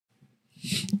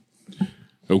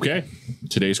Okay.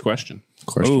 Today's question.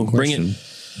 Bring it.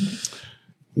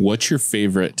 What's your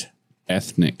favorite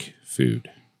ethnic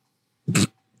food?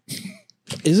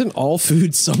 Isn't all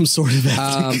food some sort of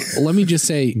ethnic? Let me just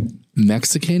say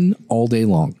Mexican all day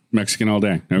long. Mexican all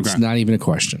day. Okay. It's not even a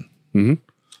question. Pretty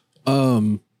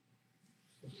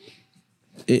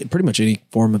much any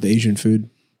form of Asian food.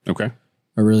 Okay.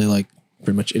 I really like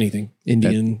pretty much anything.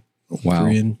 Indian, Wow.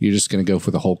 Korean. You're just going to go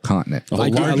for the whole continent. The I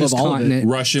love all of it.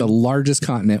 Russian. The largest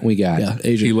continent we got. Yeah,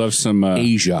 Asian. He loves some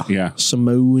Asia. Yeah.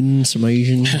 Samoan, some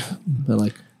Asian. I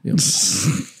like. You know.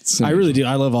 I really do.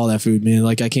 I love all that food, man.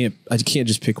 Like I can't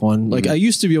just pick one. Like I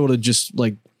used to be able to just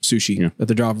like sushi at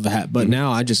the drop of a hat, but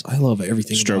now I love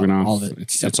everything. Stroganoff. All of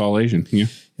it. It's all Asian. Yeah.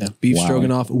 Yeah, beef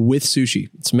stroganoff with sushi.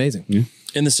 It's amazing. Yeah.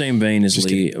 In the same vein as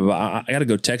Lee, I got to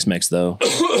go Tex-Mex though.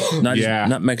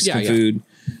 Not Mexican food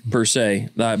per se,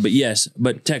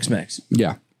 but Tex-Mex.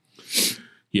 Yeah.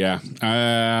 Yeah.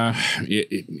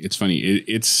 It's funny.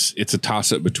 It's a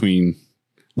toss up between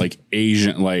like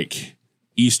Asian, like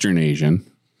Eastern Asian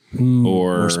or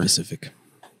More specific.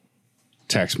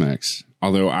 Tex-Mex.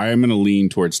 Although I am going to lean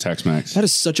towards Tex-Mex. That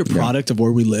is such a product of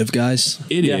where we live, guys.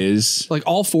 It is. Like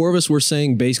all four of us were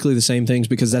saying basically the same things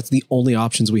because that's the only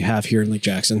options we have here in Lake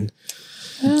Jackson.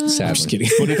 Sadly. I'm just kidding.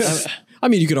 I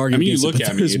mean, you could argue. you against look it, but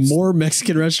at me, there's it's more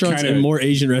Mexican restaurants kinda- and more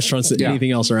Asian restaurants than anything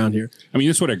else around here. I mean,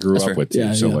 that's what I grew up with too.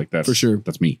 Yeah, so yeah, like that's for sure.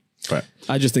 That's me. But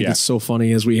I just think it's so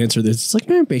funny as we answer this. It's like,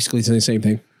 man, basically it's the same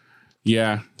thing.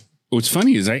 yeah. What's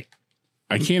funny is I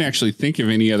can't actually think of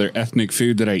any other ethnic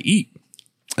food that I eat.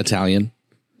 Italian.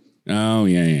 Oh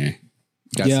yeah.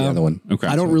 That's the other one. Okay.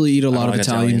 I don't really eat a lot of like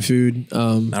Italian food. I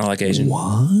don't like Asian.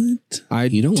 What?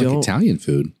 You don't like Italian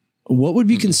food? What would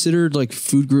be considered like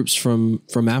food groups from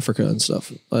Africa and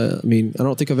stuff? I mean, I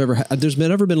don't think I've ever had. There's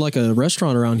never been like a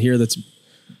restaurant around here that's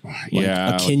like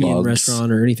a Kenyan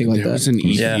restaurant or anything like There that. was an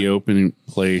Ethiopian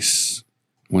place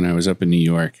when I was up in New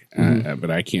York, but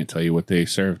I can't tell you what they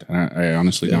served. I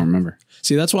honestly don't remember.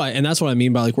 See, that's what I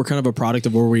mean by like we're kind of a product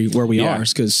of where we are,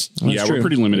 because We're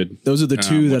pretty limited. those are the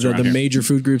two that are the here. major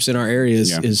food groups in our area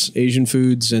is Asian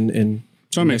foods and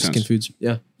So it makes Mexican sense. foods.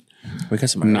 Yeah. We got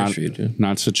some Not, Irish food too.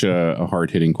 not such a hard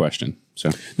hitting question.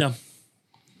 So No.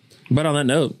 But on that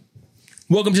note,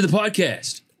 welcome to the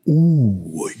podcast.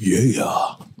 Ooh,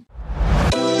 yeah.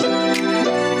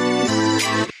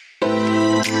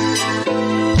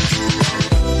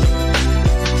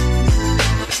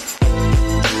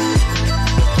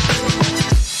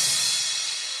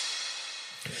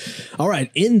 All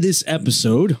right, in this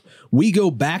episode, we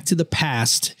go back to the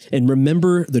past and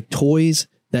remember the toys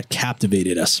that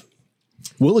captivated us.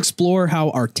 We'll explore how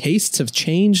our tastes have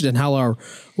changed and how our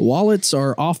wallets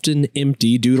are often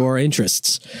empty due to our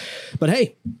interests. But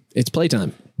hey, it's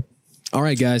playtime. All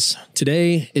right, guys,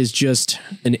 today is just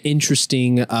an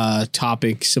interesting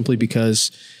topic simply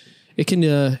because it can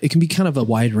be kind of a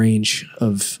wide range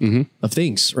of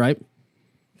things, right?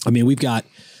 I mean, we've got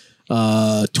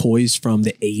toys from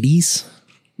the 80s,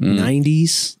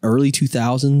 90s, early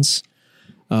 2000s.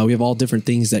 We have all different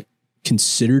things that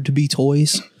considered to be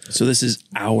toys. So this is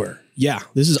our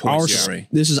This is Story.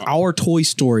 our Toy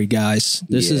Story, guys.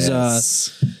 This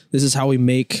is how we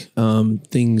make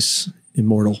things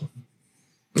immortal.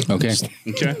 Okay.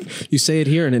 okay. You say it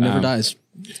here and it never dies.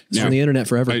 It's on the internet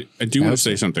forever. I do want to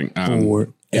say something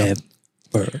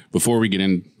before we get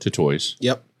into toys.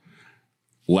 Yep.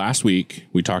 Last week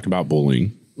we talked about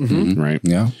bullying, right?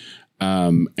 Yeah.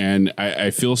 And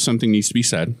I feel something needs to be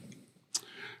said.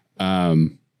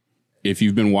 If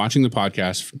you've been watching the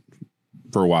podcast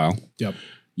for a while,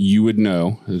 you would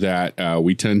know that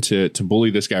we tend to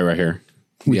bully this guy right here.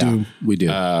 We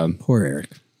do. Poor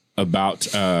Eric. About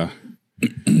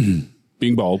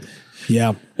being bald.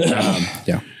 Yeah.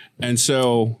 Yeah. And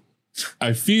so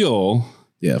I feel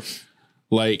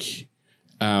like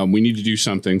we need to do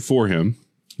something for him.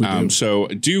 So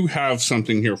I do have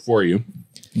something here for you.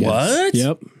 What?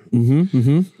 Yep.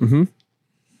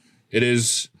 It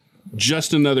is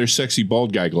just another sexy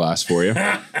bald guy glass for you.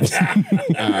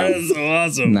 That's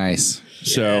awesome. Nice.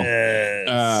 So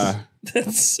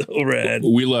That's so rad.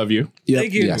 we love you, Yep.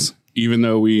 Thank you. Yes. even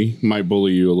though we might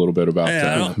bully you a little bit about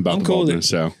I'm the cool with baldness.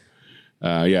 So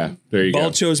yeah, there you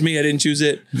Bald go. chose me. I didn't choose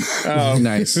it.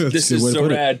 Nice. This is so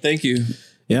rad. Thank you.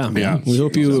 Yeah, man. Yeah. We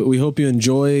hope you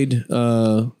enjoyed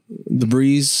the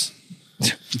breeze.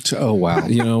 Oh, wow.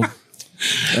 You know,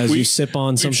 as you sip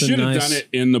on We something should have nice. done it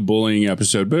in the bullying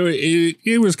episode, but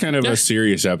it was kind of a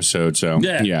serious episode. So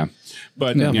Yeah.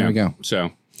 But there we go.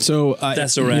 So So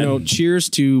That's so rad. you know, cheers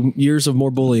to years of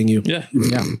more bullying you. Yeah.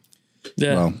 Yeah.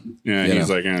 Yeah. Well, Yeah, he's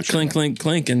like, clink, clink,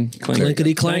 clink, and clink.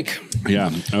 Clinkety clank.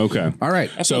 Yeah. Okay. all right.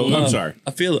 So I'm sorry.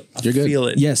 I feel it. You're good. Feel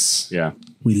it. Yes. Yeah.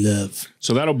 We love.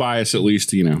 So that'll buy us at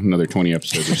least, another 20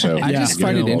 episodes or so. I just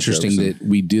find it interesting that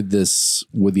we did this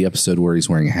with the episode where he's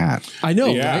wearing a hat. I know.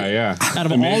 Yeah, right? yeah. Out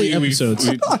of all the episodes,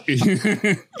 we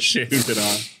shaved it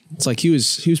off. it's like he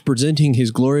was presenting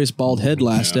his glorious bald head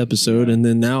last episode, and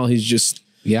then now he's just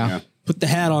put the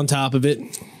hat on top of it,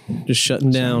 just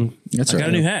shutting down. That's I right. got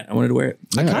a new hat. I wanted to wear it.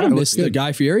 I kind of missed the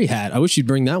Guy Fieri hat. I wish you'd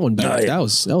bring that one back. Oh, yeah.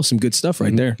 That was some good stuff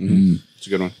right there. It's a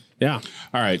good one. Yeah.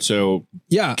 All right. So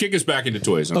Yeah. kick us back into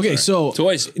toys. I'm Okay, sorry. so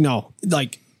Toys. No,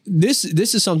 like this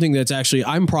is something that's actually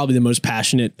I'm probably the most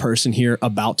passionate person here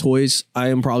about toys. I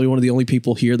am probably one of the only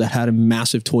people here that had a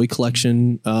massive toy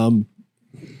collection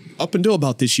up until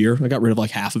about this year. I got rid of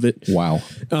like half of it. Wow.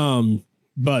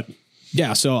 But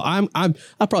yeah, so I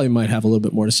probably might have a little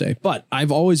bit more to say, but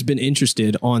I've always been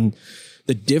interested on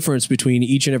the difference between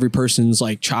each and every person's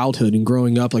like childhood and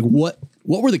growing up. Like what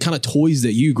were the kind of toys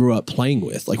that you grew up playing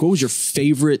with? Like what was your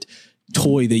favorite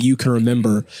toy that you can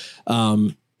remember?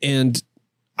 And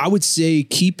I would say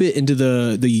keep it into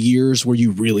the years where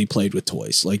you really played with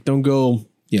toys. Like don't go,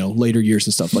 later years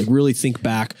and stuff. Like really think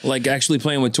back. Like actually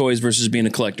playing with toys versus being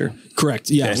a collector.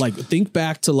 Correct. Yeah. Okay. Like think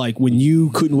back to like when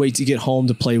you couldn't wait to get home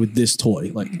to play with this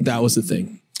toy. Like that was the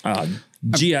thing.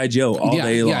 G.I. Joe all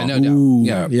day long. Yeah, no doubt. Ooh,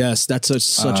 Yeah. yes, that's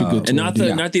such a good toy. And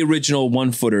not the original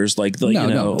 1-footers like the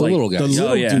No, the little guys. The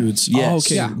little dudes. Yes. Oh,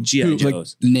 okay. Yeah. G.I. Who, like,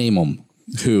 Joes. Name them.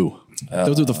 Who?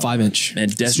 those are the 5-inch.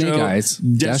 And Destro, Snake Eyes.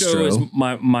 Destro is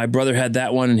my brother had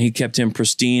that one and he kept him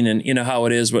pristine, and you know how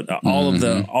it is, but all of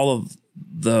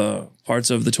the parts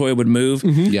of the toy would move.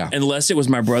 Yeah. Unless it was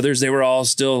my brother's, they were all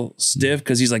still stiff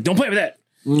because he's like, don't play with that.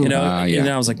 And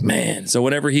I was like, man. So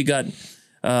whenever he got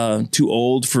too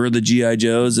old for the G.I.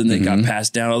 Joes and they got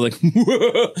passed down, I was like,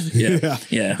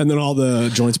 yeah. And then all the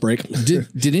joints break.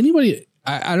 Did anybody?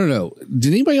 I don't know.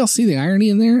 Did anybody else see the irony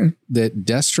in there that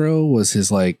Destro was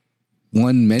his like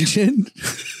one mention?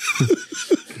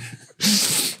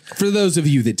 For those of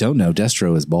you that don't know,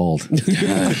 Destro is bald.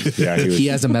 He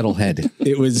has a metal head.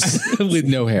 It was with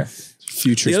no hair.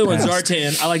 Future. The other one's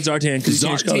Zartan. I like Zartan because he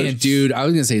changed colors. Zartan, dude. I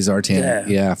was gonna say Zartan.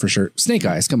 Yeah, for sure. Snake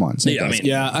Eyes. Come on. Snake Eyes.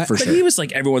 But he was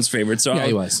like everyone's favorite. So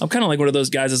he was. I'm kind of like one of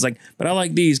those guys that's like, but I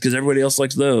like these because everybody else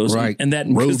likes those. Right. And that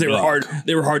because they were hard.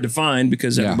 They were hard to find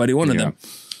because everybody wanted them.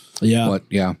 Yeah. But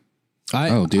yeah.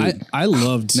 Dude. I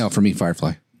loved. No, for me,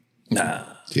 Firefly. Nah.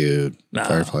 Dude,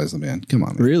 Firefly's the man. Come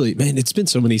on, man. Really, man. It's been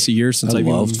so many years since I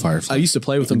loved Firefly. I used to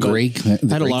play with them. Gray. I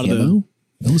had a lot of the.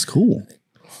 That was cool.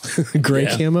 the gray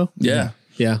camo. Yeah.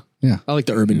 Yeah. I like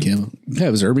the urban camo. Yeah,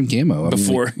 it was urban camo.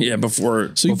 Before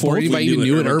anybody even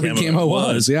knew what urban camo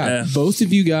was. Yeah. Both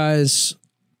of you guys,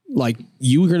 like,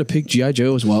 you were going to pick G.I.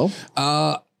 Joe as well?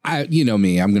 You know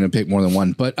me, I'm going to pick more than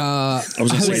one, but I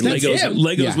was going to say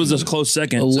Legos was a close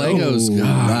second. Legos,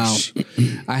 gosh. Wow.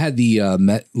 I had the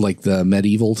the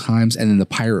medieval times and then the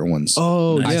pirate ones.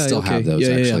 Oh, I still have those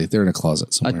actually. They're in a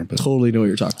closet somewhere. I totally know what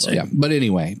you're talking about. Yeah, but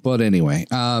anyway,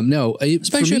 no,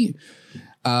 for me,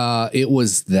 it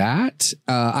was that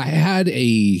I had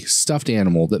a stuffed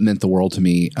animal that meant the world to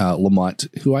me, Lamont,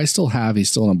 who I still have.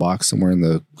 He's still in a box somewhere in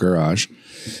the garage,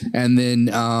 and then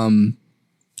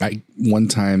one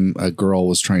time a girl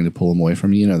was trying to pull him away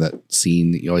from me. You know that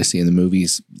scene that you always see in the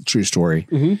movies, true story.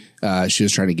 Mm-hmm. She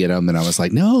was trying to get him and I was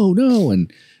like, no.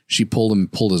 And she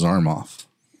pulled his arm off.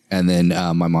 And then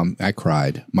I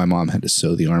cried. My mom had to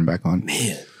sew the arm back on.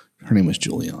 Man, her name was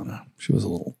Juliana. She was a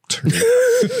little turd.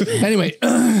 Anyway.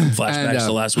 Flashbacks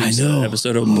to last week's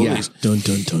episode of movies. Dun,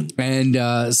 dun, dun.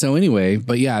 And so anyway,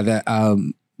 but yeah,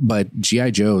 but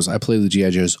G.I. Joes, I play with G.I.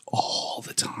 Joes all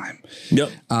the time. Yep.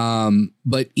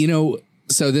 But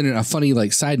so then a funny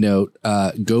side note,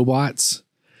 GoBots.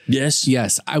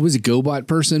 Yes. I was a GoBot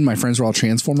person. My friends were all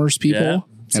Transformers people. Yeah,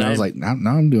 and I was like, now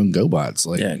I'm doing GoBots.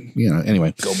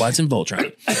 Anyway. GoBots and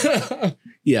Voltron.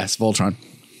 Yes, Voltron.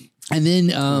 And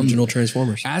then original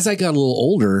Transformers. As I got a little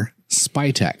older,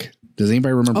 Spytek. Does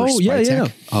anybody remember Spytek? Yeah.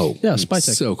 Oh, yeah,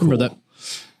 Spytek. So cool. Remember that.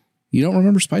 You don't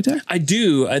remember Spytek? I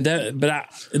do,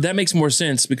 that makes more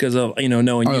sense because of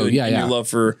knowing you and your love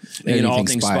for all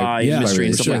things spy industry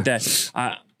and stuff like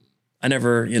that. I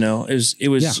never it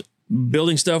was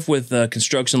building stuff with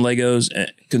construction Legos,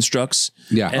 constructs,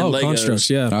 and Legos, constructs,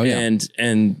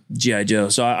 and GI Joe.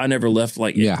 So I never left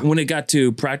when it got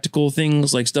to practical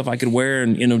things like stuff I could wear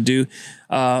and do.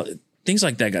 Things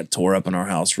like that got tore up in our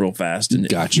house real fast, and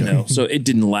so it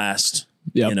didn't last.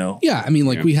 Yep. Yeah, I mean,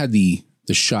 we had the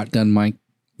shotgun mic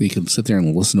You can sit there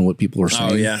and listen to what people are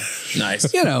saying. Oh yeah,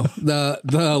 nice. You know, the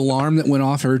alarm that went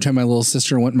off every time my little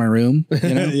sister went in my room.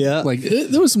 You know? Yeah. Like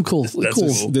there was some cool.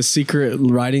 The secret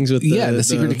writings with the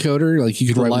secret decoder. Like you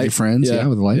could write with your friends. Yeah,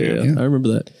 with the light. Yeah. I remember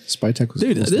that. Spy Tech was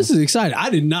dude. Cool this stuff. is exciting. I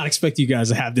did not expect you guys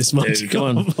to have this much. Dude,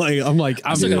 come on. I'm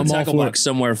I'm all tackle box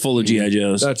somewhere full of GI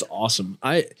Joes. That's awesome.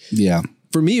 Yeah.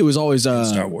 For me, it was always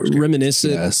Star Wars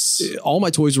reminiscent. Yes. All my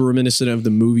toys were reminiscent of the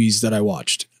movies that I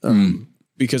watched.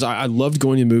 Because I loved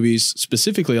going to movies.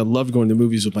 Specifically, I loved going to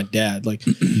movies with my dad. Like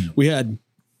we had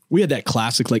that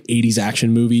classic like 80s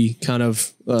action movie kind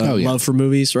of love for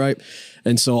movies, right?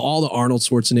 And so all the Arnold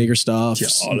Schwarzenegger stuff,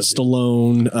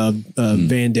 Stallone,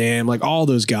 Van Damme, like all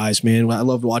those guys, man. I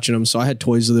loved watching them. So I had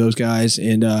toys of those guys.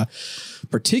 And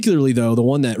particularly, though, the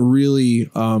one that really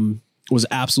was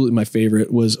absolutely my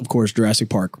favorite was, of course, Jurassic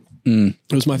Park. It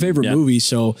was my favorite movie,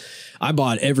 so I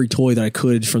bought every toy that I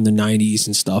could from the 90s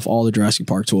and stuff, all the Jurassic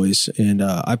Park toys, and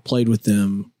I played with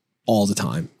them all the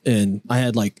time. And I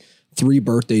had like 3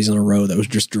 birthdays in a row that was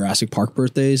just Jurassic Park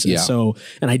birthdays.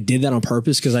 And I did that on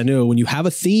purpose because I know when you have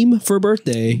a theme for a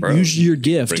birthday, usually your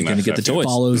gift you're going to get the toys.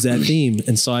 Follows that theme.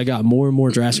 And so I got more and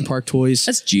more Jurassic Park toys.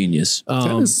 That's genius.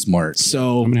 That is smart.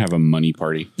 So I'm going to have a money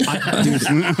party.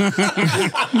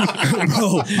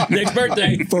 Bro, Next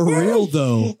birthday. for real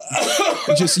though.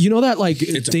 Just, you know that like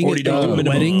It's a thing $40 they do at minimum.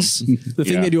 weddings? The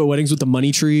thing they do at weddings with the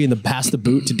money tree and the pass the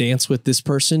boot to dance with this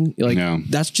person? Like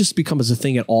that's just becomes a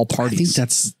thing at all parties.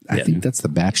 I think that's the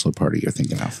bachelor party you're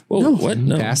thinking of. Whoa, what?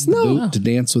 No. Pass the boot to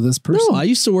dance with this person. No, I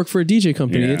used to work for a DJ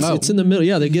company. Yeah. It's in the middle.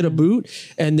 Yeah, they get a boot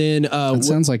and then It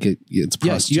sounds like it's a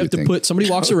prostitute you have to thing. put somebody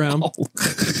walks around.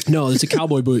 No, it's a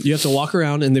cowboy boot. You have to walk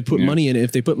around and they put money in it.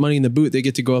 If they put money in the boot, they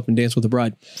get to go up and dance with the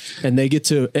bride. And they get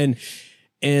to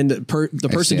the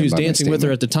person who's dancing with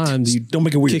her at the time, you Don't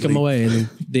make it weird. kick them away and then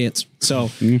dance.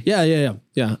 So yeah.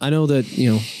 I know that,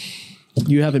 you know,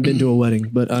 you haven't been to a wedding,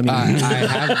 but I mean,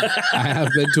 I have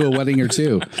been to a wedding or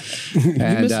two.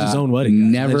 And missed his own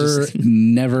wedding.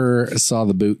 Never saw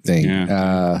the boot thing.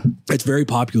 Yeah. It's very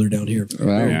popular down here.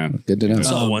 Well, good to know.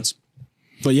 Saw it once.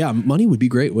 But yeah, money would be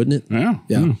great, wouldn't it? Yeah.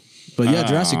 Yeah. But yeah,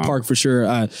 Jurassic Park for sure.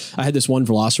 I had this one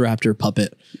Velociraptor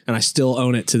puppet, and I still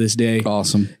own it to this day.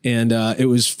 Awesome. And it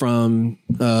was from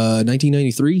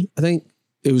 1993, I think.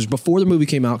 It was before the movie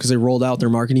came out because they rolled out their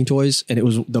marketing toys, and it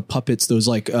was the puppets, those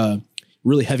like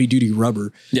really heavy duty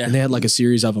rubber. Yeah. And they had like a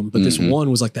series of them. But this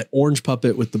one was like that orange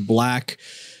puppet with the black,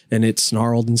 and it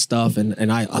snarled and stuff.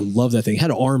 And I love that thing. It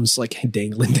had arms like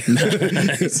dangling. And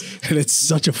it's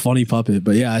such a funny puppet.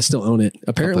 But yeah, I still own it.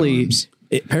 Apparently,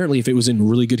 if it was in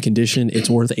really good condition, it's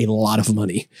worth a lot of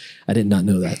money. I did not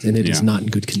know that. And it is not in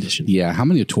good condition. Yeah. How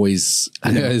many toys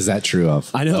is that true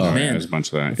of? I know. Man, There's a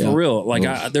bunch of that. for real.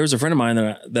 Like there was a friend of mine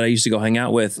that I used to go hang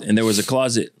out with, and there was a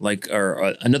closet,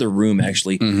 or another room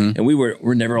actually, and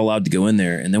we're never allowed to go in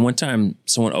there. And then one time,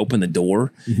 someone opened the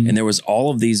door, and there was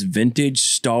all of these vintage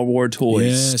Star Wars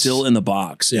toys still in the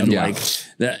box, and like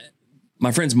that.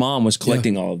 My friend's mom was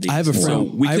collecting all of these. I have a friend. So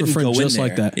we couldn't go just in there.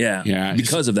 like that. Yeah,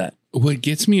 because of that. What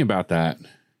gets me about that?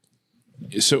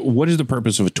 So, what is the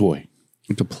purpose of a toy?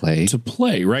 To play. To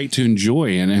play, right? To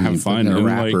enjoy and have fun. And a And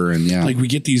wrapper like we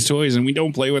get these toys and we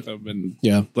don't play with them. And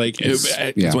like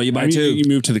That's why you buy two. You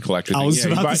move to the collector thing. I was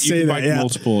about to say that. Yeah.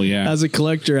 Multiple. Yeah. As a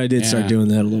collector, I did start doing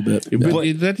that a little bit.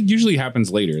 But that usually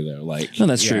happens later, though. Like, No,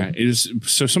 that's true. It is,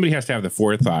 so somebody has to have the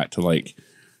forethought to like.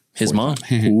 His mom.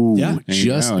 Ooh, Yeah.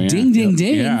 just go, yeah. ding, ding,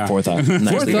 ding. Yeah. Forethought. Nice.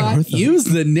 Forethought. Use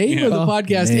the name of the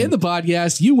podcast man. in the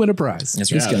podcast. You win a prize. That's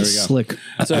This right. guy's slick.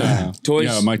 So toys.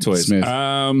 Yeah, my toys. Smith.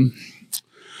 I'm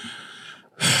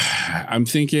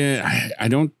thinking.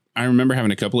 I remember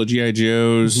having a couple of GI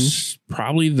Joes.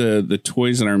 Probably the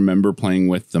toys that I remember playing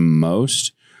with the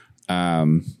most.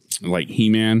 Like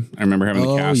He-Man. I remember having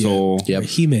the castle. Yep.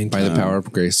 He-Man. By the power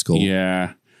of Grayskull.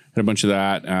 Yeah. Had a bunch of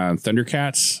that.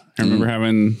 Thundercats. I remember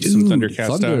having some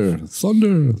Thundercat stuff.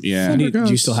 Thunder. Yeah. Do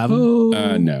you still have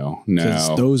them? No.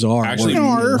 'Cause those are actually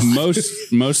worth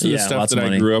most of the Yeah, stuff lots that of I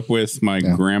money. grew up with. My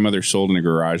grandmother sold in a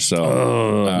garage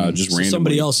sale. Just randomly.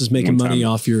 Somebody else is making one money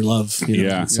time. off your love. You know?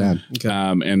 Yeah. Sad.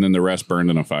 And then the rest burned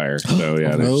in a fire. So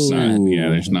yeah,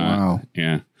 there's not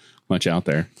much out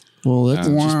there. Well, that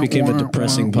just became a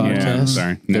depressing Yeah, podcast.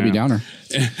 sorry. Debbie No. Downer.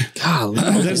 Golly.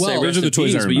 Those are the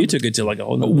toys I but you remember. took it to like a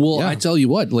whole nother. Well, I tell you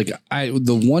what, like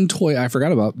the one toy I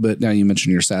forgot about, but now you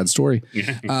mentioned your sad story.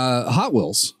 Hot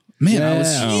Wheels. Man, I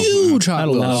was huge Hot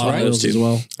Wheels, right? as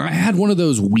well. I had one of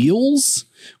those wheels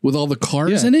with all the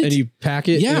cars in it. And you pack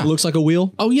it and it looks like a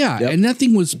wheel. Oh, yeah. Yep. And that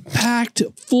thing was packed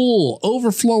full,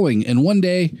 overflowing. And one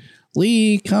day,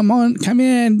 Lee, come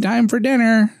in, time for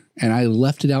dinner. and I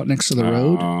left it out next to the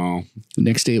road. The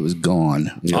next day it was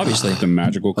gone. Yeah. Obviously. The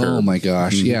magical curve. Oh my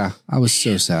gosh. Yeah. I was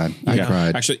so sad. I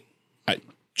cried. Actually, I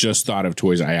just thought of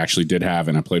toys I actually did have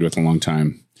and I played with a long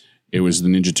time. It was the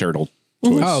Ninja Turtle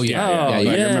toys. Oh, yeah. I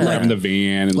remember having the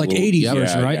van. And like 80s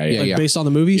version, right? Like based on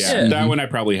the movies? Yeah. That one I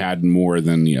probably had more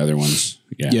than the other ones.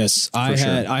 Yeah. Yes. I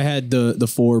had the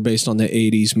 4 based on the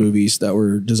 80s movies that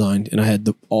were designed, and I had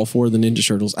all 4 of the Ninja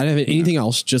Turtles. I didn't have anything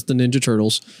else, just the Ninja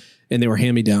Turtles. And they were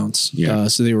hand-me-downs. Yeah.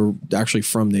 So they were actually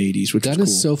from the 80s, which that is cool.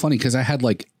 So funny because I had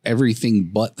like everything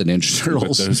but the Ninja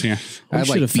Turtles. Those, yeah. We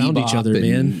should have found each other,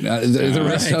 man. The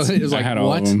rest of it was like, I had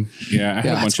all of them. Yeah, I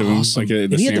had a bunch of them. Like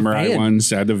the samurai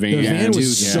ones. I had the van. The van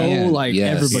was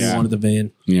everybody wanted the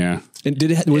van. Yeah. And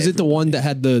was it the one that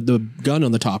had the gun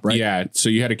on the top, right? Yeah. So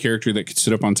you had a character that could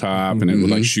sit up on top and it would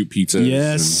like shoot pizzas.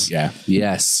 Yes.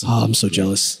 Yes. Oh, I'm so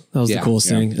jealous. That was the coolest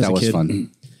thing. That was fun.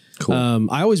 Cool.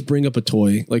 I always bring up a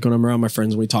toy, like when I'm around my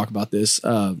friends, when we talk about this.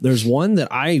 There's one that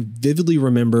I vividly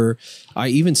remember. I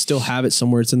even still have it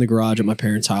somewhere. It's in the garage at my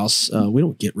parents' house. We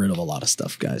don't get rid of a lot of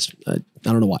stuff, guys. I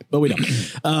don't know why, but we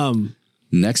don't.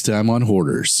 Next time on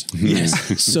Hoarders.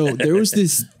 Yes. So there was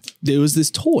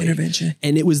this toy intervention,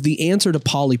 and it was the answer to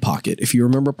Polly Pocket. If you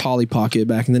remember Polly Pocket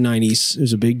back in the 90s, it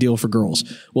was a big deal for girls.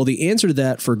 Well, the answer to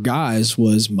that for guys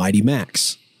was Mighty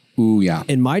Max. Ooh, yeah.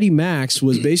 And Mighty Max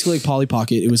was basically like Polly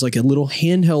Pocket. It was like a little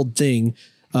handheld thing.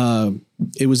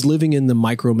 It was living in the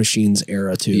Micro Machines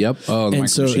era too. Yep. Oh, and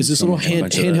so it's this little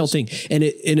handheld thing, and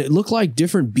it looked like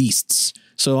different beasts.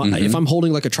 So if I'm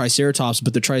holding like a Triceratops,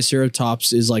 but the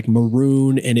Triceratops is like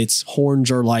maroon and its horns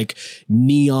are like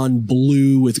neon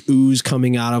blue with ooze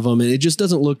coming out of them, and it just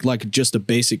doesn't look like just a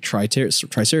basic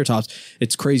Triceratops.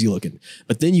 It's crazy looking.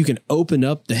 But then you can open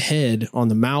up the head on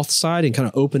the mouth side and kind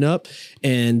of open up,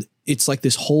 and it's like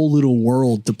this whole little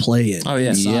world to play in. Oh,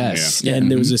 yes. Yes. Yeah.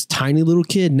 And there was this tiny little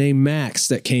kid named Max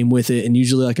that came with it, and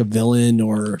usually like a villain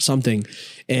or something.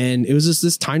 And it was just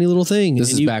this tiny little thing.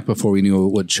 This is back before we knew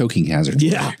what choking hazards were.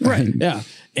 Yeah. Right. Yeah.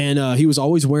 And he was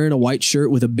always wearing a white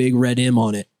shirt with a big red M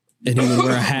on it. And he would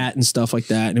wear a hat and stuff like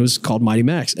that. And it was called Mighty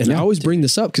Max. And I always bring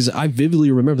this up because I vividly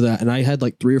remember that. And I had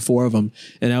like 3 or 4 of them.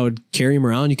 And I would carry them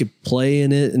around. You could play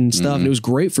in it and stuff. And it was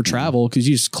great for travel because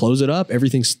you just close it up.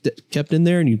 Everything's kept in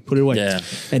there and you put it away. Yeah.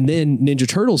 And then Ninja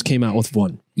Turtles came out with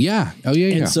one. Yeah. Oh,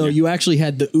 yeah. And so you actually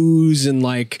had the ooze and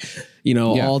like,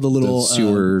 all the little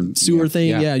sewer thing.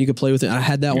 Yeah. You could play with it. I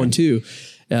had that one too.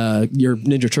 Your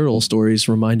Ninja Turtle stories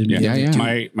reminded me.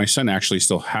 Yeah. My son actually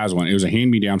still has one. It was a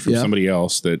hand-me-down from somebody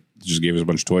else that just gave us a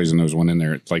bunch of toys, and there was one in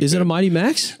there. It's like, is it a Mighty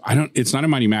Max? It's not a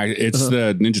Mighty Max. It's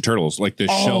the Ninja Turtles. Like the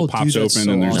shell pops open,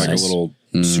 and there's like a little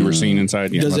sewer scene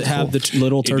inside. Yeah, does it have the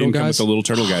little turtle guys? Come with the little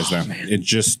turtle guys though. It's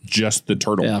just the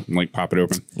turtle. Yeah. Like pop it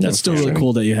open. That's still really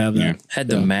cool that you have that. Yeah. Had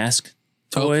the mask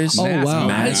toys. Oh wow!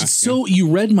 Mask. So you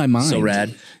read my mind. So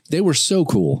rad. They were so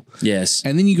cool. Yes.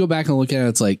 And then you go back and look at it.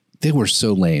 It's like they were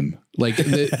so lame. Like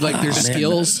their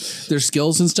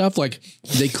skills and stuff. Like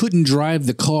they couldn't drive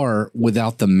the car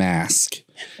without the mask.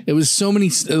 It was so many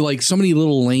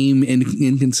little lame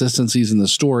inconsistencies in the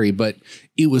story, but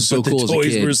it was so cool. The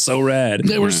toys were so rad.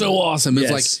 They were so awesome.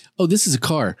 It's like, oh, this is a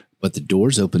car, but the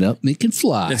doors open up and it can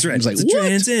fly. That's right. It's like, it's a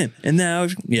Trans Am. And now,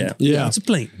 it's a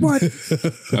plane. What?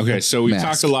 Okay, so we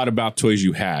talked a lot about toys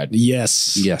you had.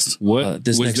 Yes. What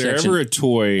was there ever a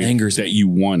toy that you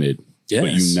wanted,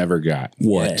 but you never got?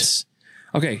 What? Yes.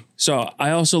 Okay, so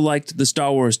I also liked the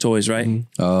Star Wars toys, right?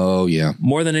 Mm-hmm. Oh, yeah.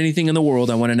 More than anything in the world,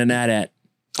 I wanted an AT-AT.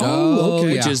 Oh,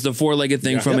 okay. Which is the 4-legged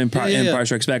thing from Empire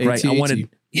Strikes Back, right? I wanted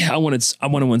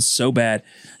one so bad.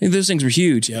 I think those things were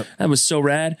huge. Yep. That was so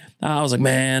rad. I was like,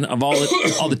 man, of all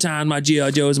the time, my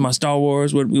G.I. Joes and my Star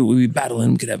Wars would be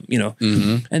battling. We could have,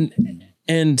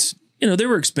 and they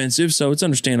were expensive, so it's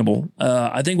understandable.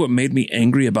 I think what made me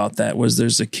angry about that was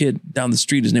there's a kid down the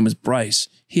street. His name was Bryce.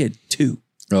 He had 2.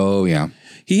 Oh, yeah.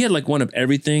 He had like one of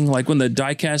everything. Like when the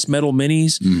die-cast metal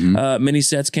minis, mini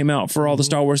sets came out for all the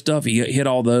Star Wars stuff, he had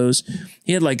all those.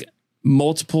 He had like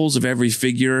multiples of every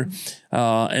figure.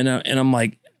 And I'm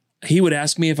like, he would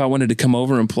ask me if I wanted to come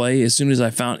over and play as soon as I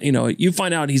found, you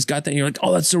find out he's got that and you're like,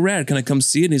 oh, that's so rad. Can I come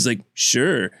see it? And he's like,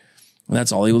 sure. And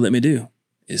that's all he would let me do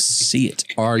is see it.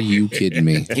 Are you kidding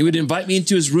me? He would invite me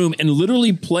into his room and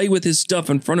literally play with his stuff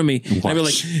in front of me. And I'd be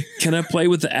like, can I play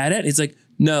with the AT-AT? And he's like,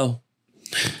 no.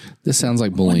 This sounds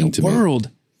like bullying to me.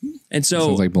 And so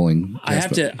sounds like bullying. I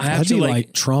have to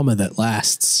like trauma that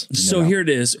lasts. So here it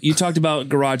is. You talked about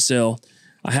garage sale.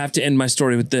 I have to end my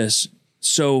story with this.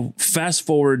 So fast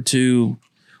forward to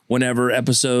whenever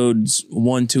episodes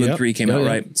 1, 2, and 3 came out,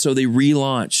 right? So they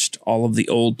relaunched all of the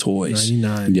old toys.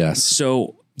 99. Yes.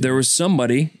 So there was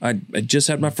somebody, I just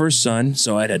had my first son,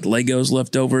 so I had Legos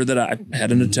left over that I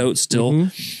had in a tote still.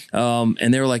 Mm-hmm.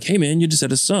 And they were like, hey man, you just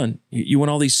had a son. You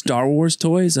want all these Star Wars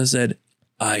toys? I said,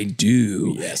 I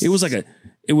do. Yes. It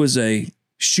was a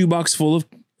shoebox full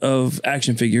of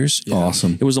action figures. Yeah.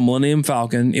 Awesome. It was a Millennium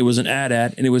Falcon. It was an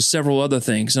AT-AT, and it was several other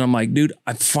things. And I'm like, dude,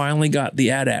 I finally got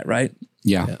the AT-AT, right?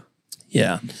 Yeah.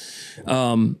 Yeah.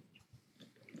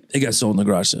 It got sold in the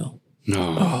garage sale.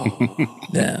 No. Oh.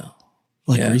 Yeah.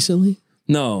 Recently?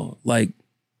 No,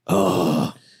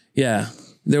 yeah.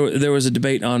 There was a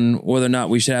debate on whether or not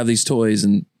we should have these toys,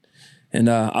 and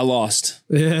I lost.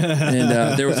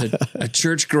 And there was a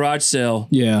church garage sale.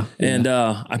 Yeah. And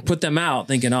I put them out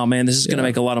thinking, oh man, this is going to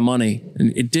make a lot of money.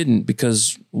 And it didn't,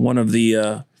 because one of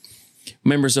the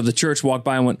members of the church walked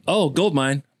by and went, oh, gold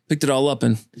mine. Picked it all up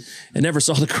and never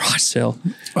saw the garage sale.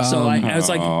 So I was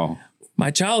like,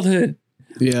 my childhood.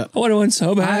 Yeah. I would have went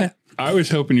so bad. I was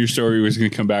hoping your story was going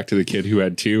to come back to the kid who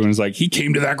had two and was like, he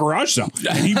came to that garage sale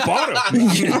and he bought them.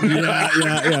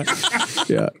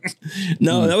 Yeah.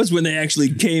 No, that was when they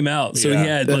actually came out. So he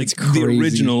had the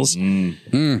originals.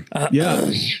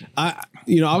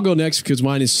 I'll go next because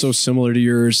mine is so similar to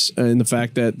yours in the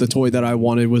fact that the toy that I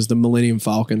wanted was the Millennium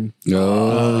Falcon.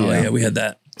 Oh yeah, we had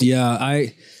that. Yeah,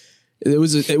 it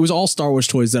was all Star Wars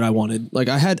toys that I wanted. Like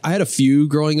I had a few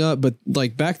growing up, but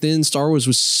like back then Star Wars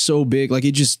was so big. Like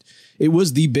it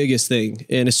was the biggest thing.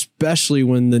 And especially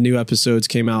when the new episodes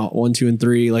came out, 1, 2, and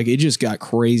 3, like it just got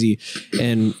crazy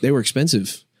and they were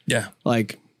expensive. Yeah.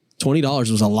 Like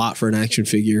 $20 was a lot for an action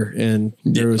figure. And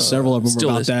there was several of them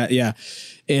about that. Yeah.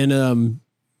 And,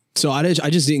 so I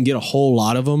just didn't get a whole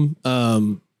lot of them.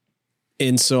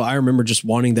 And so I remember just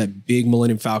wanting that big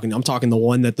Millennium Falcon. I'm talking the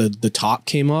one that the top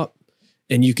came up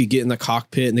and you could get in the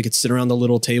cockpit and they could sit around the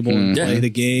little table and play the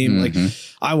game. Like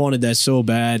I wanted that so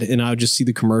bad, and I would just see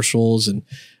the commercials, and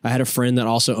I had a friend that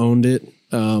also owned it.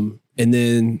 And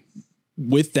then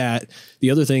with that,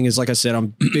 the other thing is, like I said,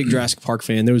 I'm a big Jurassic Park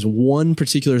fan. There was one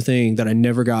particular thing that I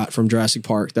never got from Jurassic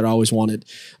Park that I always wanted.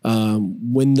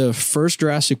 When the first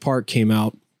Jurassic Park came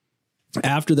out,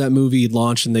 after that movie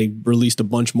launched and they released a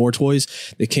bunch more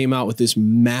toys, they came out with this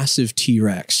massive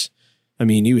T-Rex. I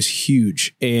mean, he was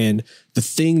huge. And the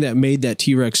thing that made that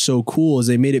T-Rex so cool is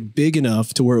they made it big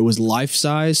enough to where it was life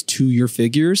size to your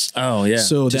figures. Oh yeah.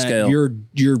 So that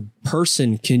your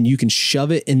person you can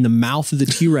shove it in the mouth of the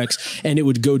T-Rex and it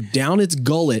would go down its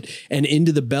gullet and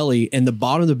into the belly, and the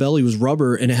bottom of the belly was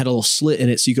rubber and it had a little slit in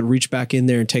it so you could reach back in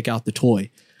there and take out the toy.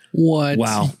 What?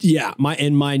 Wow. Yeah.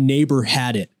 My neighbor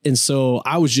had it. And so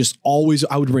I was just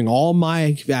I would bring all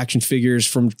my action figures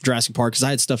from Jurassic Park because I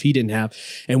had stuff he didn't have.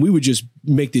 And we would just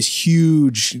make this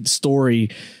huge story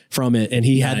from it. And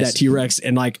he had that T-Rex.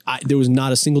 And there was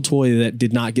not a single toy that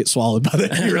did not get swallowed by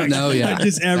that T-Rex. No, yeah.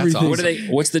 Just everything.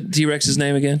 What's the T-Rex's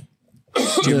name again?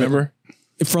 Do you remember?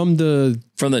 From the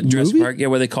Jurassic Park? Yeah,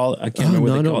 what they call it. I can't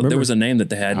remember what they called it. There was a name that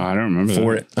they had. I don't remember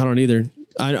for it. I don't either.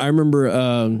 I remember.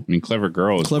 Clever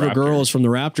Girl is from the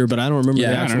Raptor, but I don't remember the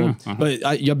actual. I But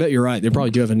I bet you're right. They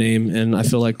probably do have a name, and I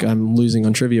feel like I'm losing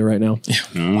on trivia right now.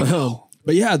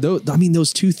 But yeah,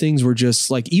 those two things were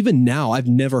just like, even now, I've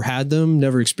never had them,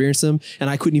 never experienced them, and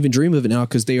I couldn't even dream of it now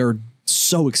because they are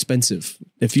so expensive.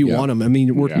 If you want them, I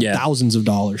mean, we're thousands of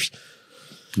dollars.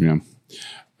 Yeah.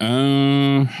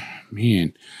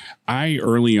 Man. I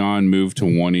early on moved to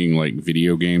wanting like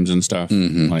video games and stuff,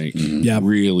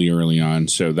 really early on.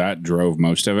 So that drove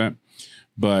most of it.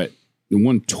 But the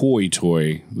one toy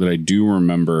that I do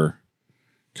remember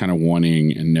kind of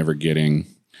wanting and never getting,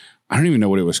 I don't even know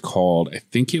what it was called. I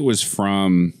think it was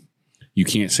from You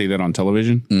Can't Say That on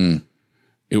Television.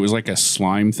 It was like a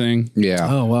slime thing. Yeah.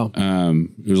 Oh, wow.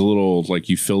 It was a little like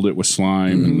you filled it with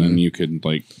slime and then you could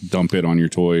like dump it on your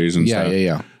toys and stuff.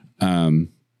 Yeah.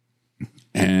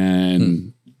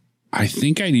 And I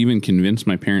think I'd even convinced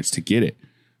my parents to get it,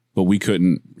 but we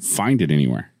couldn't find it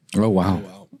anywhere. Oh,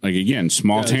 wow. Like, again,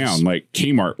 small town, like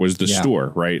Kmart was the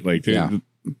store, right? Like, they're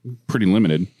pretty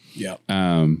limited. Yeah.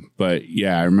 But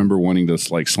yeah, I remember wanting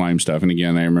this like slime stuff. And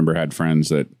again, I remember I had friends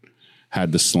that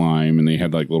had the slime and they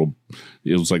had like little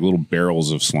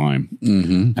barrels of slime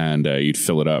and you'd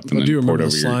fill it up and then pour it over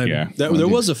slime. There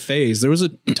was a phase. There was a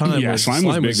time where slime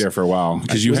was big there for a while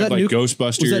because you had like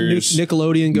Ghostbusters. Was that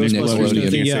Nickelodeon Ghostbusters?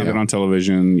 You can't say that on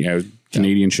television. Yeah,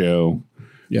 Canadian show.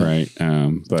 Yeah. Right.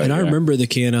 I remember the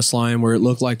can of slime where it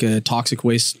looked like a toxic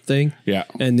waste thing. Yeah.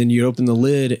 And then you open the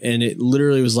lid and it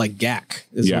literally was like gack.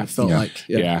 What it felt like.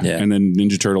 Yeah. And then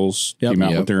Ninja Turtles came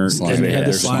out with their slime. They had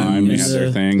their slime. They had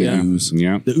their thing.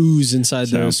 Yeah. The ooze inside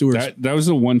the sewers. That was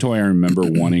the one toy I remember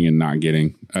wanting and not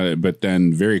getting. But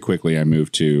then very quickly I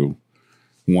moved to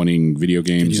wanting video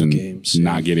games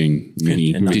not getting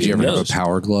many. Did you ever have a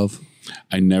Power Glove?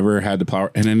 I never had the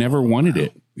Power, and I never wanted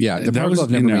it. Yeah, the Power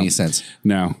Glove never made any sense.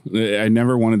 No, I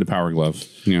never wanted the Power Glove.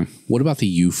 Yeah. What about the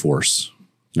U-Force?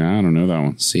 No, I don't know that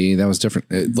one. See, that was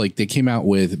different. Like they came out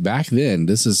with back then.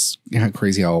 This is how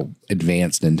crazy how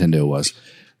advanced Nintendo was.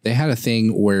 They had a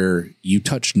thing where you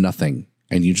touched nothing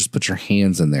and you just put your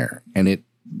hands in there, and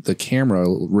the camera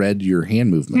read your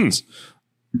hand movements.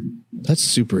 That's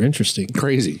super interesting.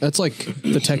 Crazy. That's like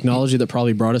the technology that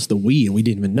probably brought us the Wii, and we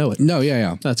didn't even know it. No,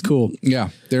 yeah. That's cool. Yeah,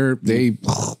 they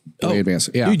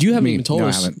advanced. Yeah, dude, you haven't even told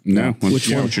us. I haven't. No, which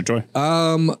one? What's your toy?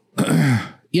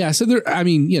 Yeah, so there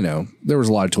was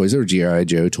a lot of toys. There were G.I.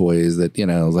 Joe toys that,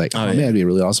 like, man, it'd be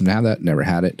really awesome to have that. Never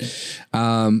had it.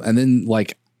 And then,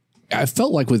 like, I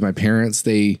felt like with my parents,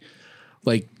 they,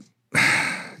 like,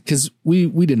 because we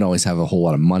didn't always have a whole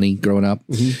lot of money growing up.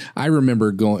 Mm-hmm. I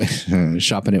remember going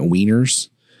shopping at Wieners.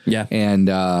 Yeah. And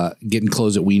getting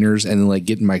clothes at Wieners, and then like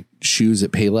getting my shoes at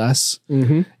Payless.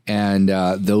 Mm-hmm. And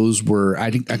those were,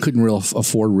 I couldn't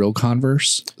afford real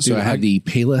Converse. So I had the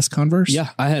Payless Converse. Yeah.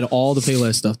 I had all the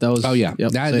Payless stuff. That was, yep,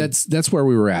 that's where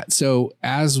we were at. So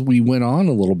as we went on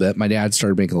a little bit, my dad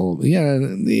started making a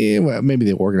little, maybe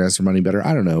they organized their money better.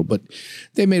 I don't know, but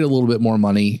they made a little bit more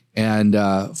money. And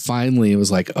finally it was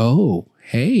like, oh,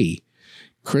 hey,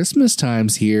 Christmas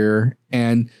time's here.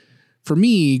 And for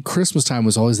me, Christmas time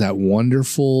was always that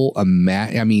wonderful.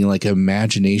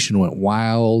 Imagination went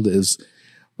wild. Is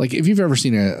like if you've ever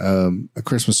seen a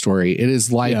Christmas Story, it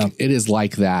is like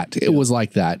that. It was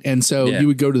like that. And so you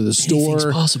would go to the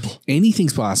store.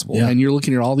 Anything's possible. Yeah. And you're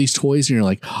looking at all these toys, and you're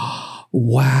like, oh,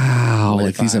 wow,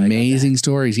 like these amazing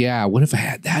stories. Yeah. What if I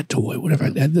had that toy? What if I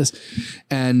had this?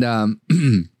 And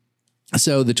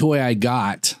so the toy I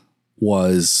got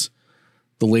was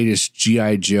the latest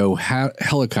G.I. Joe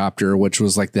helicopter, which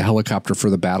was like the helicopter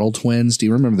for the Battle Twins. Do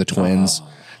you remember the twins? Oh.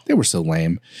 They were so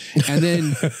lame. And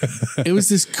then it was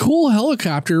this cool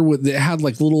helicopter that had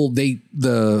like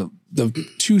the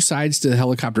two sides to the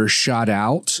helicopter shot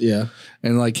out. Yeah.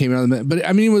 And like came out of the, but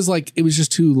I mean, it was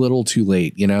just too little too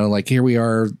late, like here we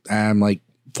are. I'm like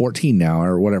 14 now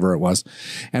or whatever it was.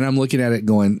 And I'm looking at it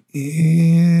going,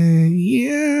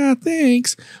 yeah,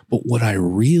 thanks. But what I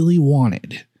really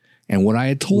wanted, and what I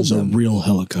had told them, a real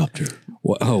helicopter.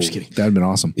 Just kidding. That'd been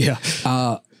awesome. Yeah.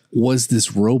 Was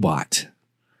this robot.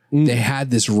 They had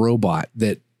this robot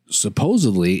that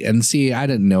supposedly, and see, I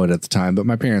didn't know it at the time, but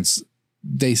my parents,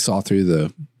 they saw through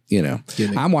the,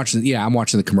 I'm watching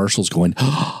the commercials going,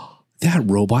 oh, that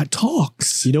robot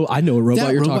talks. I know what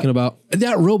robot you're talking about.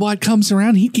 That robot comes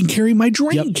around. He can carry my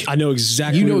drink. Yep. I know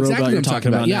exactly what robot you're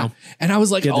talking about now. And I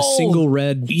was like, the single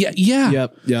red. Yeah.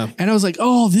 Yep. Yeah. And I was like,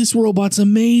 oh, this robot's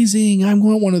amazing. I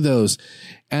want one of those.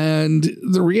 And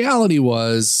the reality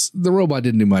was the robot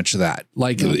didn't do much of that.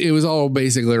 Like it was all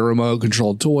basically a remote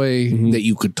controlled toy that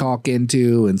you could talk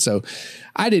into. And so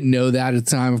I didn't know that at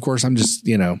the time. Of course, I'm just,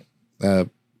 a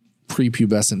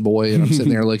prepubescent boy, and I'm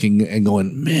sitting there looking and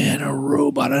going, man, a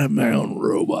robot. I have my own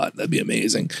robot. That'd be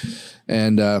amazing.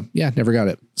 And never got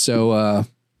it. So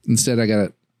instead I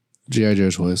got G.I. Joe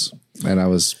toys, and I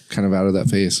was kind of out of that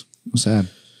phase. It was sad.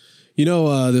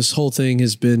 This whole thing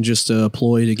has been just a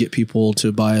ploy to get people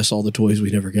to buy us all the toys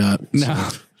we never got. No.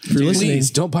 If you're listening,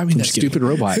 please don't buy me that stupid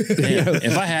robot.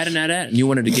 If I had an ad and you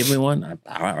wanted to give me one,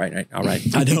 all right.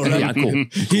 I don't know. Yeah, cool.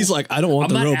 He's like, I don't want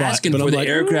the robot. I'm not asking for the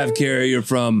aircraft carrier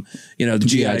from, the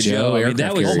G.I. Joe. I mean,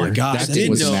 that was, oh my gosh, I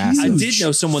did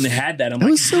know someone that had that. That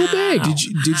was so big.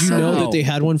 Did you know that they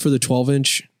had one for the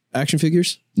 12-inch action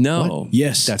figures? No. What?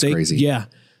 Yes. That's crazy. Yeah.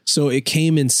 So it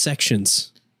came in sections.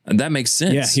 And that makes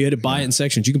sense. Yeah, you had to buy it in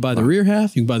sections. You can buy the rear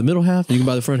half, you can buy the middle half, and you can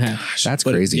buy the front half. Gosh, that's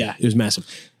crazy. Yeah, it was massive.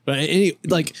 But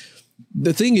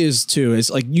the thing is too,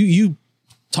 is like you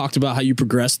talked about how you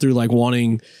progressed through like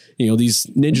wanting, these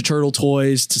Ninja Turtle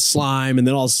toys to slime, and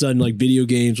then all of a sudden like video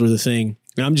games were the thing.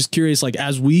 And I'm just curious, like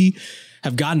as we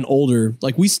have gotten older,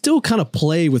 like we still kind of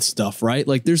play with stuff, right?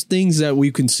 Like there's things that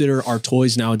we consider our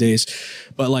toys nowadays,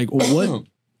 but like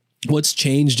what's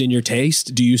changed in your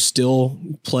taste? Do you still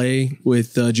play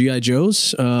with G.I.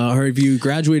 Joes, or have you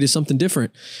graduated something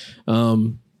different? What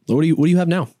do you have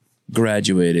now?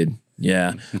 Graduated.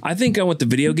 Yeah. I think I went the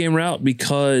video game route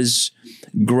because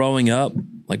growing up,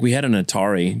 like we had an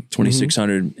Atari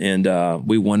 2600 and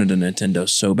we wanted a Nintendo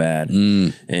so bad.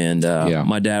 And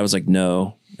my dad was like,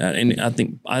 no. And I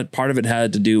think part of it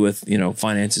had to do with,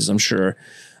 finances, I'm sure.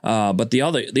 But the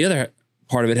other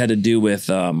part of it had to do with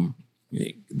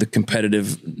the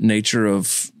competitive nature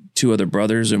of two other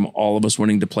brothers and all of us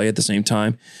wanting to play at the same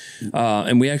time.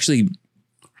 And we actually,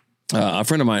 a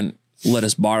friend of mine let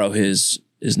us borrow his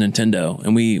is Nintendo,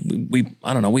 and we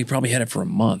I don't know, we probably had it for a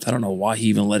month. I don't know why he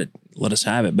even let us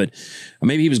have it, but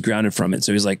maybe he was grounded from it.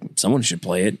 So he's like, someone should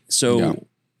play it. So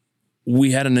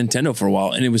we had a Nintendo for a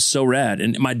while, and it was so rad.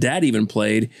 And my dad even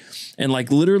played, and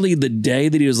like literally the day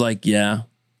that he was like, yeah,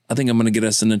 I think I'm going to get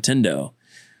us a Nintendo.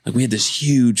 Like we had this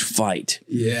huge fight.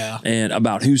 Yeah. And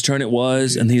about whose turn it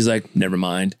was. And he's like, never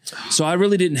mind. So I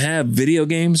really didn't have video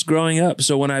games growing up.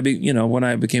 So when I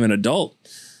became an adult,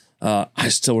 I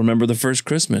still remember the first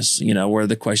Christmas, where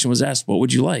the question was asked, what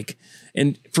would you like?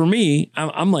 And for me,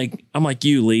 I'm like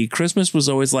you, Lee. Christmas was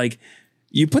always like,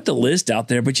 you put the list out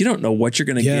there, but you don't know what you're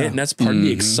going to get. And that's part of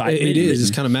the excitement. It is.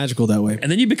 It's kind of magical that way. And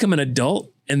then you become an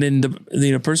adult, and then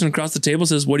the person across the table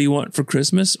says, what do you want for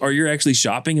Christmas? Or you're actually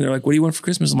shopping, and they're like, what do you want for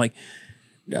Christmas? I'm like,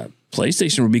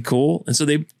 PlayStation would be cool. And so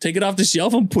they take it off the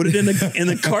shelf and put it in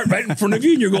the cart right in front of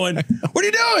you, and you're going, what are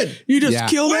you doing? You just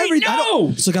killed everything. No.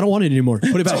 It's like, I don't want it anymore.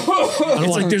 Put it back.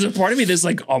 It's like there's a part of me that's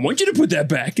like, I want you to put that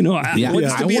back. I want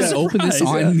to open this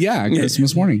on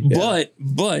Christmas morning. But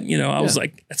I was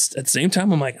like, at the same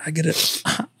time, I'm like, I got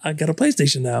a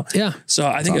PlayStation now. Yeah. So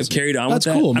I think I've carried on with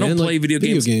that. Cool, man. I don't play video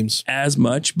games as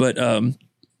much, but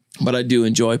I do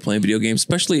enjoy playing video games,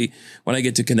 especially when I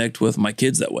get to connect with my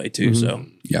kids that way too. So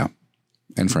yeah.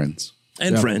 And friends.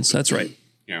 Friends. That's right.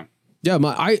 Yeah. Yeah.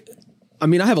 I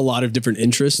have a lot of different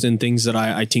interests and things that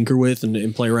I tinker with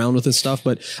and play around with and stuff,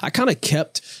 but I kind of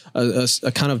kept a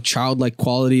kind of childlike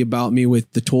quality about me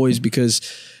with the toys because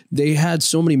they had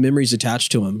so many memories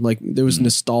attached to them. Like there was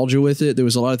nostalgia with it. There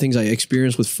was a lot of things I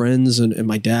experienced with friends and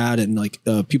my dad and like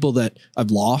people that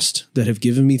I've lost that have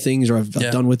given me things or I've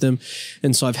done with them.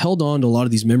 And so I've held on to a lot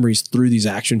of these memories through these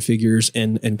action figures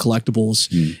and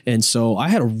collectibles. And so I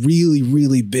had a really,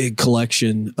 really big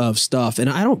collection of stuff, and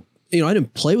I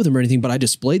didn't play with them or anything, but I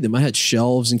displayed them. I had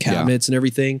shelves and cabinets and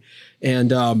everything.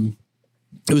 And,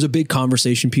 it was a big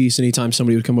conversation piece. Anytime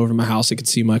somebody would come over to my house, they could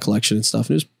see my collection and stuff.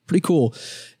 And it was pretty cool.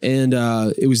 And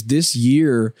it was this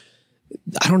year,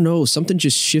 I don't know, something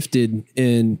just shifted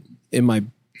in my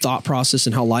thought process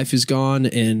and how life has gone.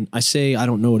 And I say, I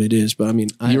don't know what it is, but I mean,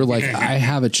 you're like, I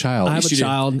have a child. I have a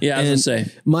child. Yeah, I was going to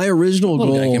say. My original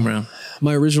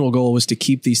goal was to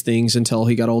keep these things until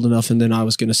he got old enough. And then I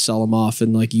was going to sell them off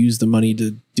and like use the money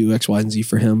to do X, Y, and Z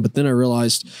for him. But then I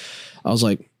realized, I was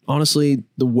like, honestly,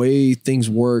 the way things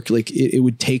work, like it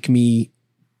would take me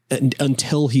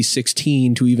until he's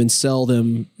 16 to even sell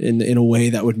them in a way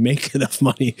that would make enough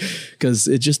money, because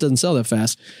it just doesn't sell that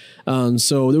fast.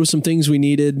 So there were some things we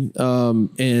needed,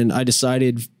 and I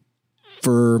decided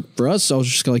for us, I was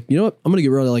just like, you know what, I'm gonna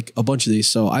get rid of like a bunch of these.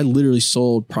 So I literally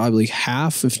sold probably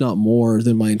half, if not more,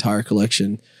 than my entire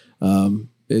collection.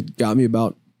 It got me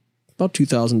about $2,000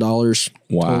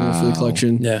 total for the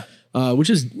collection. Yeah, which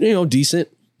is decent.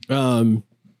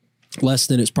 Less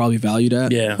than it's probably valued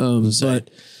at. Yeah. But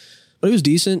it was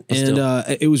decent, and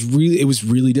it was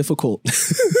really difficult.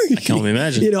 I can only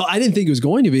imagine. I didn't think it was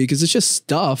going to be, because it's just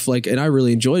stuff like, and I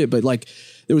really enjoyed it, but like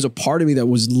there was a part of me that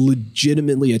was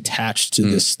legitimately attached to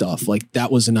this stuff. Like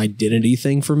that was an identity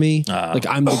thing for me. Like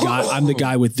I'm the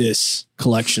guy with this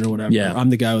collection or whatever. Yeah. I'm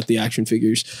the guy with the action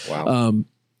figures. Wow.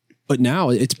 But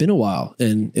now it's been a while,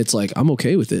 and it's like I'm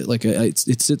okay with it. Like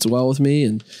it sits well with me,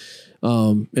 and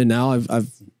now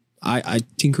I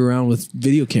tinker around with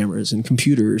video cameras and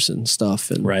computers and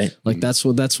stuff, and like that's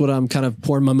what I'm kind of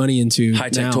pouring my money into.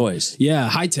 High tech toys,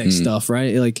 high tech stuff,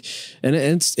 right? Like, and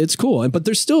it's cool. But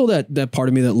there's still that part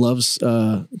of me that loves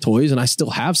toys, and I still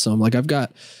have some. Like I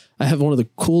have one of the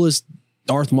coolest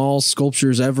Darth Maul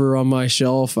sculptures ever on my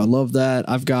shelf. I love that.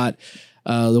 I've got.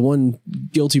 The one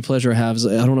guilty pleasure I have is,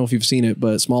 I don't know if you've seen it,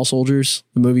 but Small Soldiers,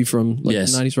 the movie from the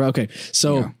 90s. Okay.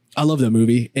 So I love that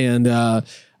movie. And,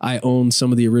 I own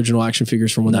some of the original action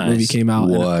figures from when that movie came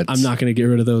out. I'm not going to get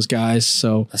rid of those guys.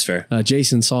 So that's fair.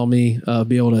 Jason saw me,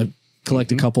 be able to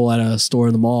collect a couple at a store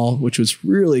in the mall, which was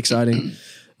really exciting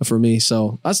for me.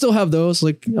 So I still have those.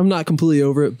 Like, I'm not completely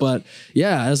over it, but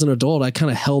yeah, as an adult, I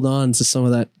kind of held on to some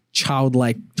of that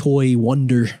childlike toy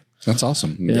wonder. That's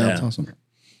awesome. Yeah. That's awesome.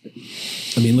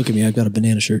 I mean, look at me. I've got a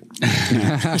banana shirt.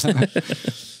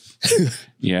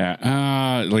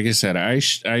 Yeah. Like I said, I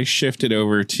shifted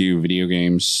over to video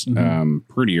games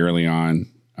pretty early on.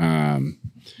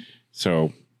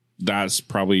 So that's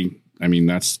probably,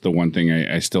 that's the one thing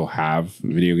I still have: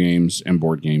 video games and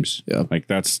board games. Yeah. Like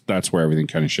that's where everything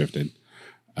kind of shifted.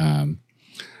 I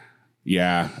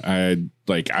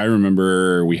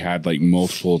remember we had like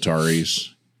multiple Ataris.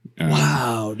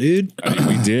 Wow, dude.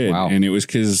 We did. Wow. And it was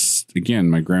because,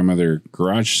 again, my grandmother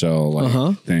garage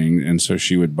sale thing. And so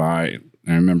she would buy,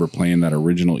 I remember playing that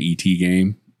original E.T.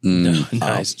 game.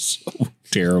 Nice.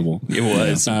 terrible. It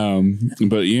was.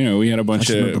 But we had a bunch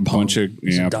of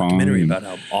documentary about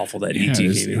how awful that ET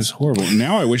game is. It was horrible.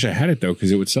 Now I wish I had it though,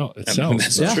 because it would sell itself.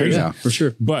 Yeah, for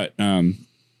sure. But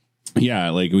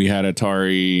like we had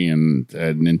Atari and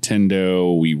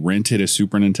Nintendo. We rented a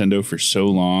Super Nintendo for so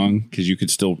long because you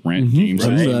could still rent games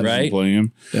and play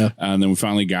them. Yeah. And then we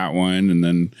finally got one, and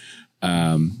then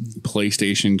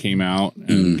PlayStation came out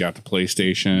and got the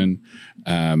PlayStation,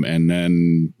 and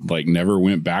then like never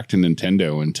went back to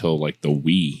Nintendo until like the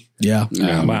Wii. Yeah.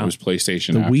 It was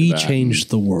PlayStation. The Wii changed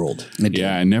the world.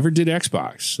 Yeah, I never did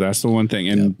Xbox. That's the one thing.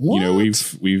 And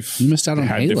we've you missed out on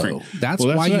Halo. That's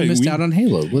why you missed out on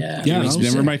Halo. It was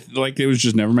never it was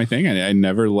just never my thing. I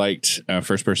never liked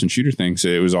first person shooter things.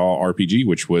 It was all RPG,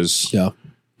 which was and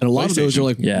a lot of those are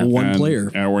like one player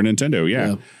or Nintendo.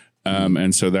 Yeah.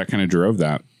 And so that kind of drove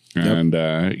that. And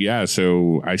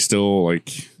so I still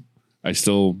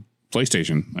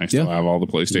PlayStation. I still have all the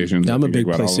PlayStations. I'm a big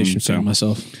PlayStation fan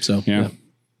myself. So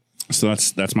So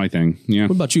that's my thing. Yeah.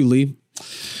 What about you, Lee?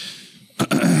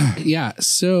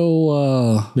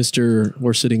 So Mr.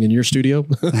 We're sitting in your studio.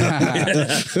 Like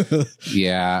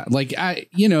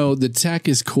the tech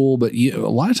is cool, but a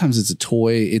lot of times it's a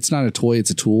toy. It's not a toy,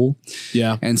 it's a tool.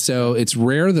 Yeah. And so it's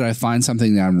rare that I find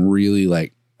something that I'm really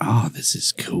like, oh, this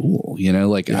is cool.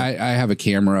 I have a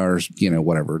camera or,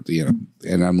 whatever,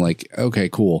 and I'm like, okay,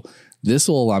 cool. This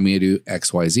will allow me to do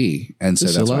X, Y, Z. And so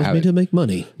that's allows me to make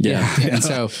money. Yeah. And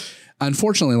so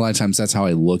unfortunately, a lot of times that's how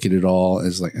I look at it all.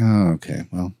 It's like, oh, okay,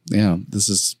 well,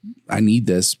 I need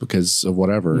this because of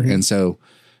whatever. And so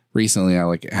recently I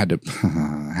had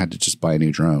to just buy a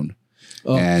new drone.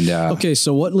 Oh, and okay,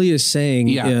 so what Lee is saying,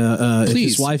 if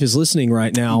his wife is listening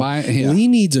right now, Lee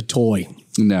needs a toy.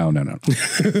 No.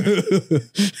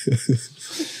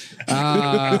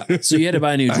 So you had to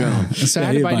buy a new drone. So I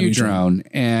had to buy a new drone.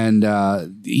 And, a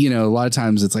lot of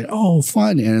times it's like, oh,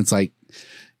 fun. And it's like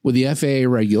with the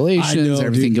FAA regulations,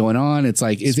 everything going on, it's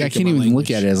like, I can't even look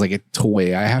at it as like a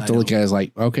toy. I have to look at it as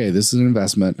like, okay, this is an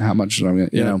investment. How much am I going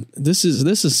to, This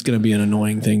is going to be an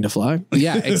annoying thing to fly.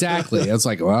 Yeah, exactly. It's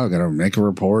like, well, I got to make a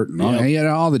report and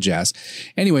all the jazz.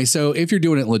 Anyway, so if you're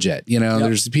doing it legit,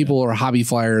 there's people who are hobby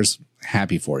flyers,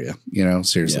 happy for you,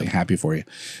 seriously, happy for you.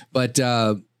 But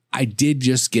I did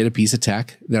just get a piece of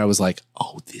tech that I was like,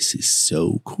 oh, this is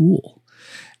so cool.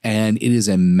 And it is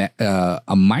a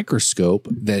microscope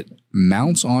that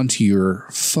mounts onto your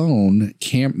phone,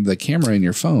 the camera in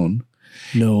your phone.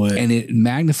 No way. And it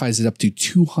magnifies it up to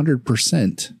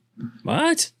 200%.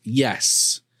 What?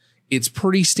 Yes. It's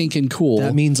pretty stinking cool.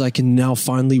 That means I can now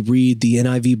finally read the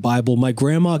NIV Bible my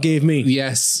grandma gave me.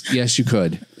 Yes, you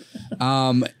could.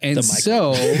 And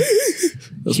so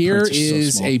here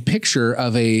is a picture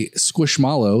of a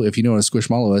squishmallow. If you know what a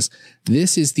squishmallow is,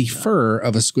 this is the fur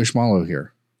of a squishmallow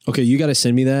here. Okay, you got to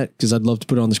send me that because I'd love to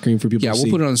put it on the screen for people to see. Yeah,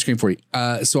 we'll put it on the screen for you.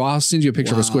 So I'll send you a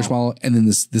picture of a squishmallow, and then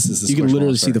this is the You can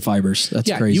literally see the fibers.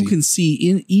 That's crazy. You can see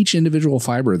in each individual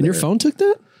fiber. And your phone took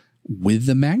that? With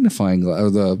the magnifying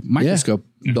or the microscope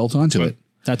built onto it.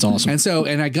 That's awesome.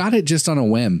 And I got it just on a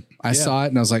whim. I saw it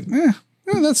and I was like,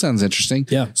 that sounds interesting.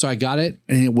 Yeah. So I got it,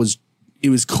 and it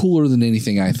was cooler than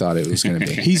anything I thought it was going to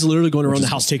be. He's literally going around the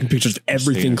house taking pictures of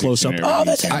everything close up. Oh,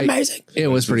 that's amazing. It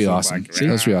was pretty awesome. It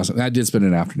was pretty awesome. I did spend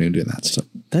an afternoon doing that. So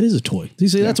that is a toy. You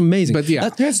say that's amazing. But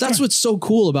that's what's so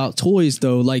cool about toys,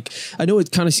 though. Like, I know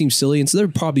it kind of seems silly, and so there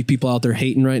are probably people out there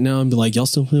hating right now and be like, y'all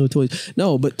still play with toys?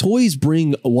 No, but toys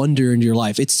bring a wonder into your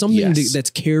life. It's something that's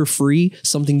carefree,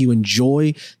 something you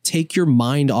enjoy. Take your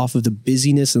mind off of the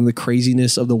busyness and the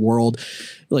craziness of the world.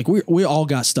 Like we all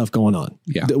got stuff going on.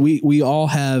 Yeah. We all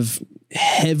have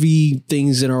heavy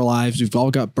things in our lives. We've all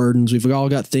got burdens. We've all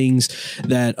got things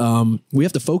that we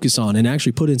have to focus on and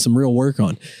actually put in some real work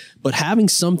on. But having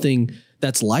something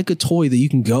that's like a toy that you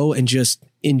can go and just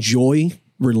enjoy,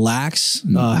 relax,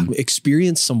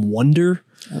 experience some wonder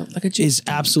is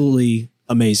absolutely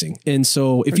amazing. And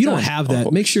so if you don't have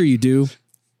that, make sure you do.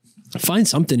 Find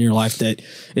something in your life that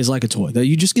is like a toy that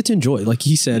you just get to enjoy. Like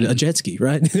he said, a jet ski,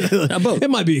 right? It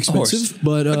might be expensive,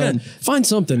 but find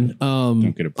something,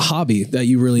 hobby that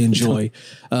you really enjoy.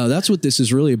 That's what this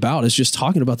is really about. It's just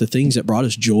talking about the things that brought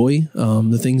us joy,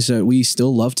 the things that we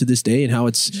still love to this day, and how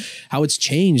it's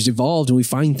changed, evolved, and we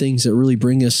find things that really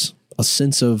bring us a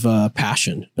sense of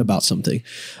passion about something.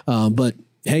 But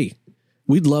hey,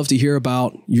 we'd love to hear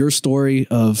about your story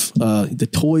of the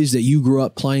toys that you grew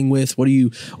up playing with. What do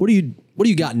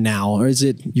you got now? Or is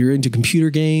it you're into computer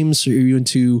games? Or are you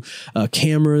into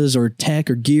cameras or tech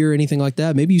or gear, anything like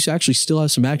that? Maybe you actually still have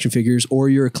some action figures, or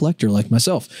you're a collector like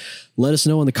myself. Let us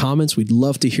know in the comments. We'd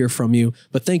love to hear from you.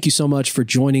 But thank you so much for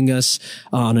joining us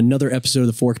on another episode of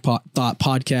the Fork Thought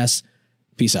Podcast.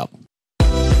 Peace out.